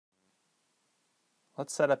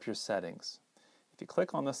Let's set up your settings. If you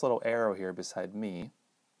click on this little arrow here beside me,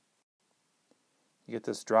 you get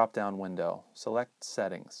this drop-down window. Select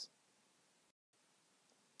Settings.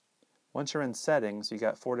 Once you're in Settings, you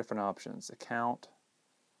got 4 different options: Account,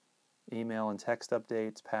 Email and Text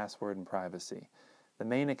Updates, Password, and Privacy. The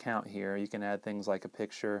main account here, you can add things like a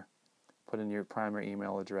picture, put in your primary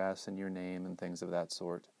email address and your name and things of that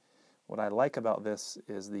sort. What I like about this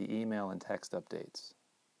is the email and text updates.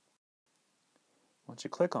 Once you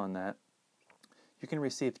click on that, you can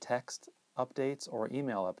receive text updates or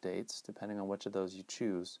email updates, depending on which of those you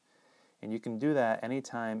choose. And you can do that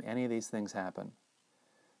anytime any of these things happen.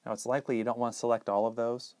 Now, it's likely you don't want to select all of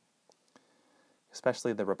those,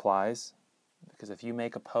 especially the replies, because if you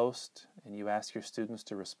make a post and you ask your students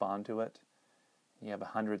to respond to it, you have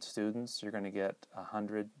 100 students, you're going to get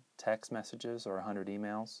 100 text messages or 100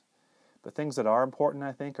 emails. But things that are important,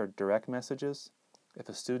 I think, are direct messages. If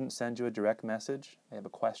a student sends you a direct message, they have a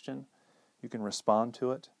question, you can respond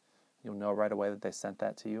to it. You'll know right away that they sent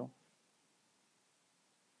that to you.